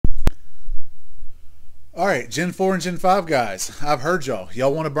Alright, Gen 4 and Gen 5 guys, I've heard y'all.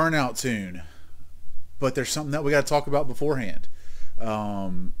 Y'all want a Burnout tune. But there's something that we got to talk about beforehand.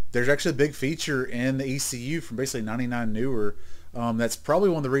 There's actually a big feature in the ECU from basically 99 newer. That's probably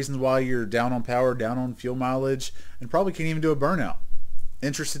one of the reasons why you're down on power, down on fuel mileage, and probably can't even do a burnout.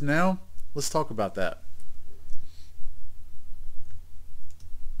 Interested now? Let's talk about that.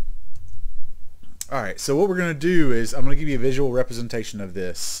 Alright, so what we're going to do is I'm going to give you a visual representation of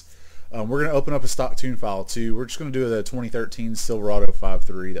this. We're going to open up a stock tune file too. We're just going to do the 2013 Silverado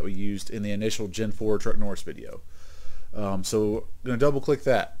 5.3 that we used in the initial Gen 4 Truck Norris video. So I'm going to double click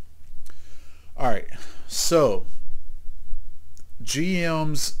that. Alright, so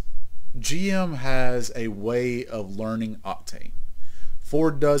GM has a way of learning Octane.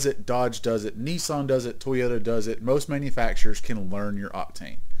 Ford does it, Dodge does it, Nissan does it, Toyota does it. Most manufacturers can learn your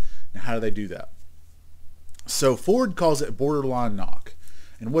Octane. Now how do they do that? So Ford calls it borderline knock.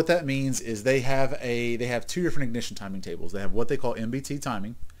 And what that means is they have two different ignition timing tables. They have what they call MBT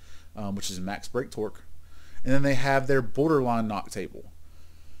timing, which is max brake torque, and then they have their borderline knock table.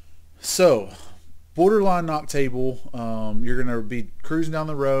 So borderline knock table, you're going to be cruising down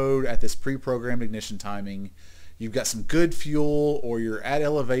the road at this pre-programmed ignition timing. You've got some good fuel, or you're at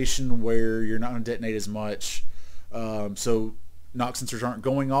elevation where you're not going to detonate as much. So knock sensors aren't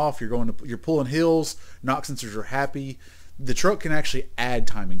going off. You're pulling hills. Knock sensors are happy. The truck can actually add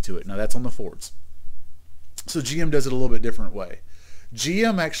timing to it. Now that's on the Fords. So GM does it a little bit different way.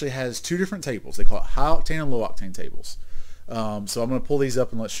 GM actually has two different tables. They call it high octane and low octane tables. So I'm going to pull these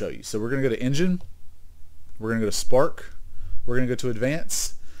up and let's show you. So we're going to go to engine. We're going to go to spark. We're going to go to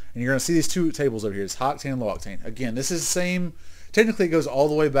advance. And you're going to see these two tables over here. It's high octane and low octane. Again, this is the same. Technically, it goes all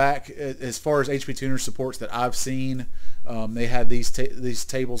the way back as far as HPtuners supports that I've seen. They had these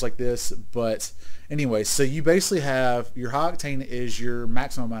tables like this, but anyway, so you basically have your high octane is your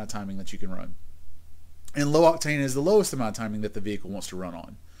maximum amount of timing that you can run, and low octane is the lowest amount of timing that the vehicle wants to run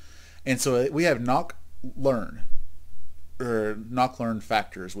on. And so we have knock learn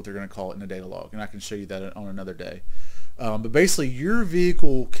factor is what they're going to call it in the data log, and I can show you that on another day. But basically, your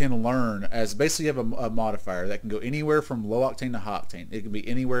vehicle can learn as basically you have a modifier that can go anywhere from low octane to high octane. It can be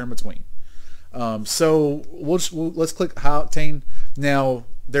anywhere in between. So let's click high octane. Now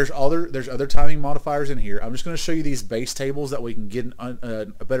there's other timing modifiers in here. I'm just going to show you these base tables that we can get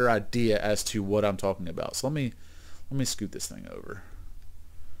a better idea as to what I'm talking about. So let me scoot this thing over.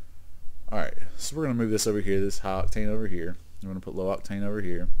 All right, so we're going to move this over here. This high octane over here. I'm going to put low octane over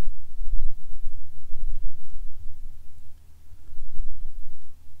here.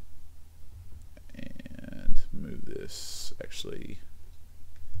 Move this, actually,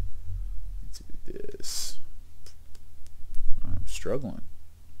 let's do this. I'm struggling.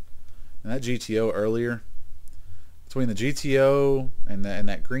 And that GTO earlier, between the GTO and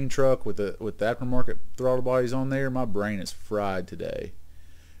that green truck with the aftermarket throttle bodies on there, my brain is fried today.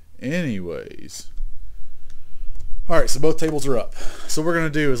 Anyways, all right, so both tables are up. So what we're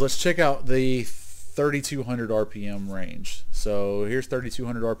going to do is let's check out the 3200 RPM range. So here's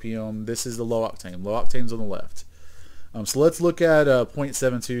 3200 RPM. This is the low octane. Low octane's on the left. So let's look at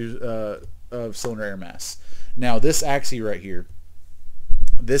 0.72 of cylinder air mass. Now this axis right here,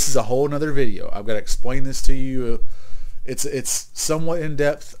 this is a whole nother video. I've got to explain this to you. It's somewhat in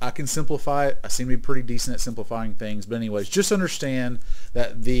depth. I can simplify it. I seem to be pretty decent at simplifying things. But anyways, just understand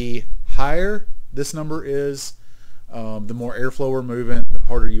that the higher this number is, the more airflow we're moving, the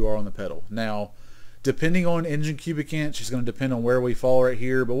harder you are on the pedal. Now, depending on engine cubic inch, it's going to depend on where we fall right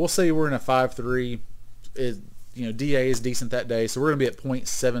here. But we'll say we're in a 5.3. DA is decent that day, so we're going to be at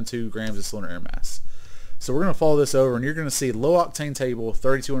 0.72 grams of cylinder air mass. So we're going to follow this over, and you're going to see low octane table,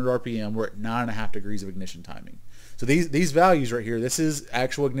 3200 RPM. We're at 9.5 degrees of ignition timing. So these values right here, this is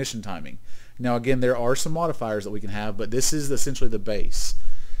actual ignition timing. Now again, there are some modifiers that we can have, but this is essentially the base.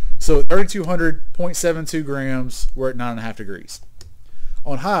 So 3200, 0.72 grams, we're at 9.5 degrees.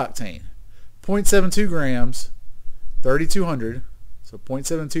 On high octane, 0.72 grams, 3200, so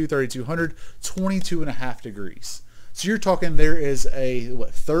 0.72, 3200, 22.5 degrees. So you're talking there is a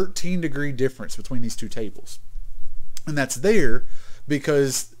 13 degree difference between these two tables. And that's there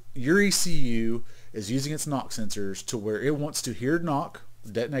because your ECU is using its knock sensors to where it wants to hear knock,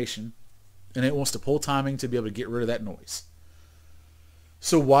 detonation, and it wants to pull timing to be able to get rid of that noise.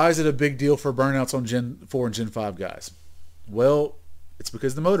 So why is it a big deal for burnouts on Gen 4 and Gen 5 guys? Well, it's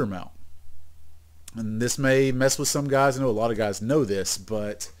because of the motor mount. And this may mess with some guys. I know a lot of guys know this,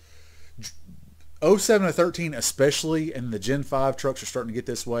 but 07 to 13 especially, and the Gen 5 trucks are starting to get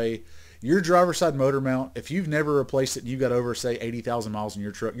this way. Your driver's side motor mount, if you've never replaced it and you've got over, say, 80,000 miles in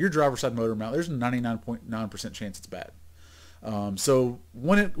your truck, your driver's side motor mount, there's a 99.9% chance it's bad. So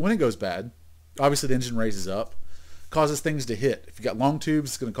when it goes bad, obviously the engine raises up, causes things to hit. If you got long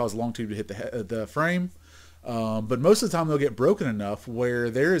tubes, it's going to cause a long tube to hit the frame. But most of the time they'll get broken enough where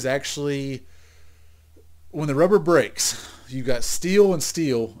there is actually, when the rubber breaks, you've got steel and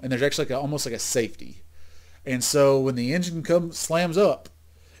steel, and there's actually almost like a safety. And so when the engine slams up,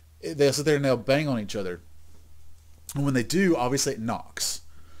 they'll sit there and they'll bang on each other. And when they do, obviously it knocks.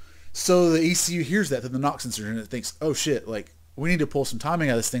 So the ECU hears that through the knock sensor, and it thinks, oh shit, like, we need to pull some timing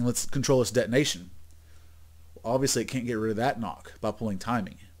out of this thing. Let's control this detonation. Obviously it can't get rid of that knock by pulling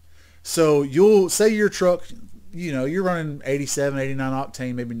timing. So you'll say your truck, you know, you're running 87, 89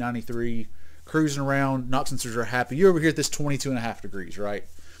 octane, maybe 93, cruising around, knock sensors are happy. You're over here at this 22.5 degrees, right?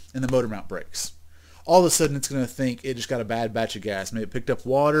 And the motor mount breaks. All of a sudden it's going to think it just got a bad batch of gas. Maybe it picked up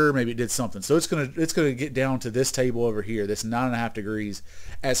water, maybe it did something. So it's going to get down to this table over here, this 9.5 degrees,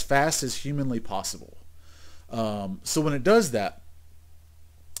 as fast as humanly possible. So when it does that,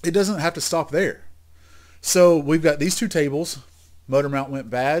 it doesn't have to stop there. So we've got these two tables. Motor mount went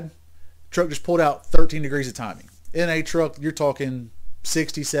bad. Truck just pulled out 13 degrees of timing. In a truck, you're talking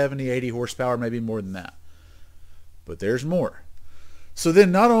 60, 70, 80 horsepower, maybe more than that. But there's more. So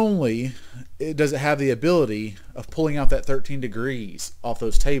then not only does it have the ability of pulling out that 13 degrees off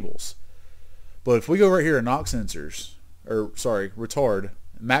those tables, but if we go right here to knock sensors, or sorry, retard,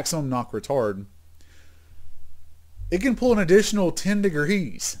 maximum knock retard, it can pull an additional 10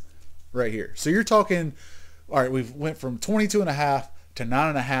 degrees right here. So you're talking, all right, we've went from 22.5 to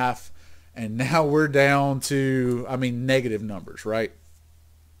 9.5, and now we're down to, I mean, negative numbers, right?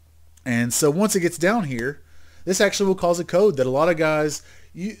 And so once it gets down here, this actually will cause a code that a lot of guys,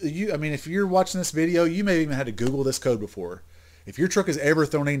 I mean, if you're watching this video, you may have even had to Google this code before. If your truck has ever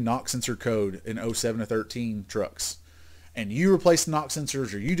thrown a knock sensor code in 07 to 13 trucks, and you replaced knock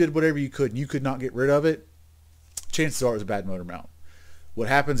sensors, or you did whatever you could and you could not get rid of it, chances are it was a bad motor mount. What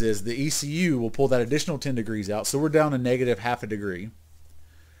happens is the ECU will pull that additional 10 degrees out, so we're down to negative half a degree.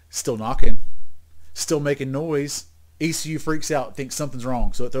 Still knocking, still making noise. ECU freaks out, thinks something's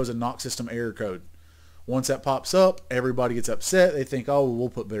wrong, so it throws a knock system error code. Once that pops up, everybody gets upset. They think, oh, we'll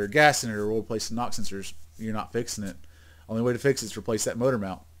put better gas in it, or we'll replace the knock sensors. You're not fixing it. Only way to fix it is to replace that motor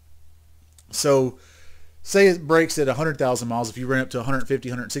mount. So say it breaks at 100,000 miles. If you run up to 150,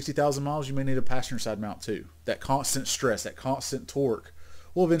 160,000 miles, you may need a passenger side mount too. That constant stress, that constant torque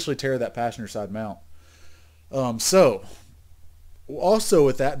will eventually tear that passenger side mount. So also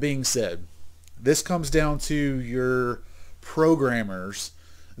with that being said, this comes down to your programmers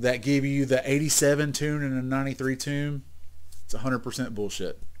that give you the 87 tune and a 93 tune. It's 100%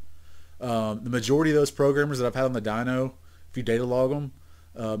 bullshit. The majority of those programmers that I've had on the dyno, if you data log them,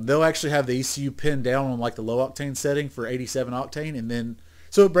 they'll actually have the ECU pinned down on like the low octane setting for 87 octane, and then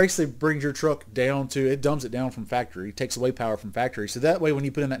so it basically brings your truck down to, it dumbs it down from factory, takes away power from factory. So that way when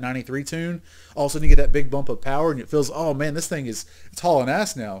you put in that 93 tune, all of a sudden you get that big bump of power and it feels, oh man, this thing it's hauling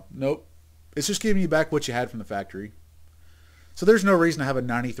ass now. Nope. It's just giving you back what you had from the factory. So there's no reason to have a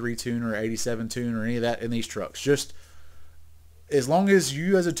 93 tune or 87 tune or any of that in these trucks. Just as long as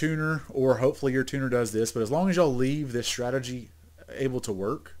you as a tuner, or hopefully your tuner does this, but as long as y'all leave this strategy able to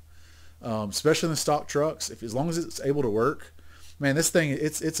work, especially in the stock trucks, as long as it's able to work, man, this thing,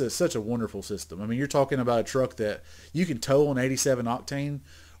 it's such a wonderful system. I mean, you're talking about a truck that you can tow on 87 octane,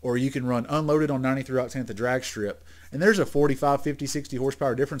 or you can run unloaded on 93 octane at the drag strip, and there's a 45, 50, 60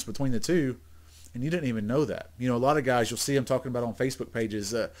 horsepower difference between the two, and you didn't even know that. You know, a lot of guys, you'll see them talking about on Facebook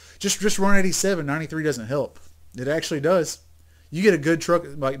pages, just run 87, 93 doesn't help. It actually does. You get a good truck,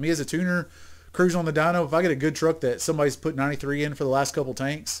 like me as a tuner, cruising on the dyno, if I get a good truck that somebody's put 93 in for the last couple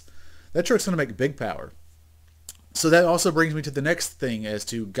tanks, that truck's going to make big power. So that also brings me to the next thing, as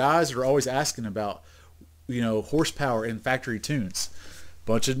to guys are always asking about, you know, horsepower in factory tunes.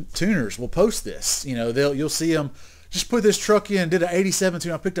 Bunch of tuners will post this. You know, you'll see them, just put this truck in, did an 87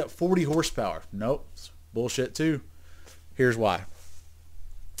 tune, I picked up 40 horsepower. Nope, it's bullshit too. Here's why.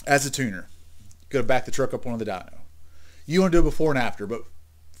 As a tuner, go to back the truck up onto the dyno. You want to do it before and after, but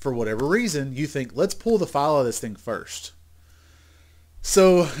for whatever reason, you think, let's pull the file of this thing first.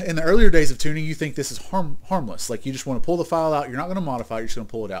 So in the earlier days of tuning, you think this is harmless. Like you just want to pull the file out. You're not going to modify it. You're just going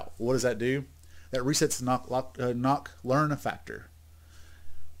to pull it out. What does that do? That resets the knock learn factor.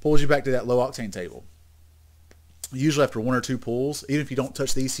 Pulls you back to that low octane table. Usually after one or two pulls, even if you don't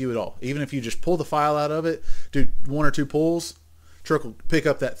touch the ECU at all, even if you just pull the file out of it, do one or two pulls, truck will pick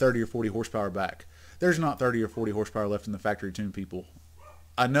up that 30 or 40 horsepower back. There's not 30 or 40 horsepower left in the factory tune, people.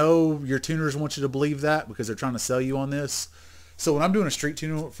 I know your tuners want you to believe that because they're trying to sell you on this. So when I'm doing a street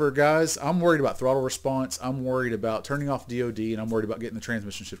tune for guys, I'm worried about throttle response, I'm worried about turning off DOD, and I'm worried about getting the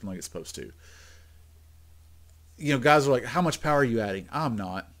transmission shifting like it's supposed to. You know, guys are like, how much power are you adding? I'm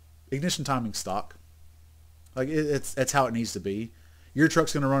not. ignition timing stock. Like it's how it needs to be. Your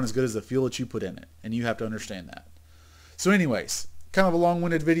truck's going to run as good as the fuel that you put in it, and you have to understand that. So anyways, kind of a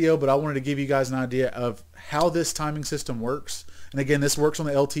long-winded video, but I wanted to give you guys an idea of how this timing system works. And again, this works on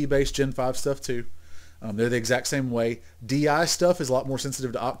the LT-based Gen 5 stuff too. They're the exact same way. DI stuff is a lot more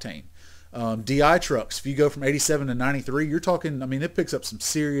sensitive to Octane. DI trucks, if you go from 87 to 93, you're talking, I mean, it picks up some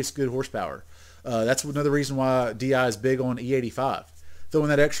serious good horsepower. That's another reason why DI is big on E85. Throw in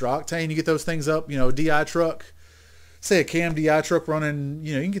that extra octane, you get those things up, you know, a DI truck, say a cam DI truck running,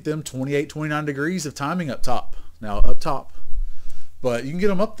 you know, you can get them 28, 29 degrees of timing up top. Now, up top. But you can get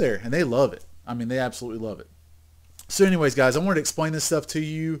them up there, and they love it. I mean, they absolutely love it. So anyways, guys, I wanted to explain this stuff to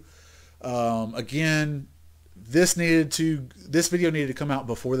you. Again, this video needed to come out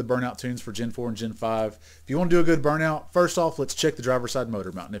before the burnout tunes for Gen 4 and Gen 5. If you want to do a good burnout, first off, let's check the driver's side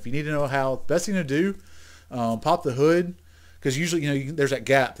motor mount. And if you need to know how, best thing to do, pop the hood, because usually, you know, there's that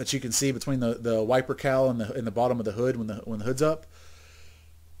gap that you can see between the wiper cowl and the bottom of the hood when the hood's up.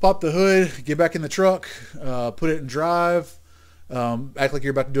 Pop the hood, get back in the truck, put it in drive, act like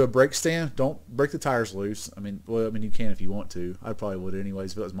you're about to do a brake stand. Don't break the tires loose. I mean, well, you can if you want to. I probably would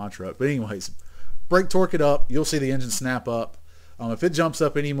anyways if it was my truck. But anyways, brake torque it up. You'll see the engine snap up. If it jumps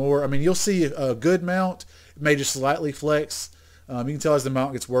up anymore, I mean, you'll see a good mount. It may just slightly flex. You can tell as the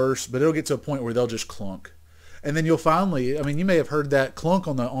mount gets worse, but it'll get to a point where they'll just clunk. And then you'll finally, I mean, you may have heard that clunk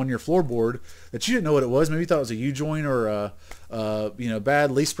on your floorboard that you didn't know what it was. Maybe you thought it was a U-joint or a bad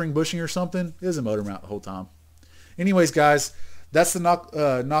leaf spring bushing or something. It was a motor mount the whole time. Anyways, guys, that's the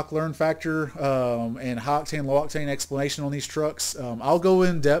knock learn factor and high octane, low octane explanation on these trucks. I'll go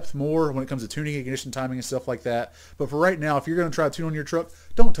in depth more when it comes to tuning, ignition timing, and stuff like that. But for right now, if you're going to try to tune on your truck,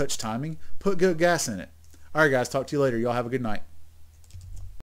 don't touch timing. Put good gas in it. All right, guys, talk to you later. Y'all have a good night.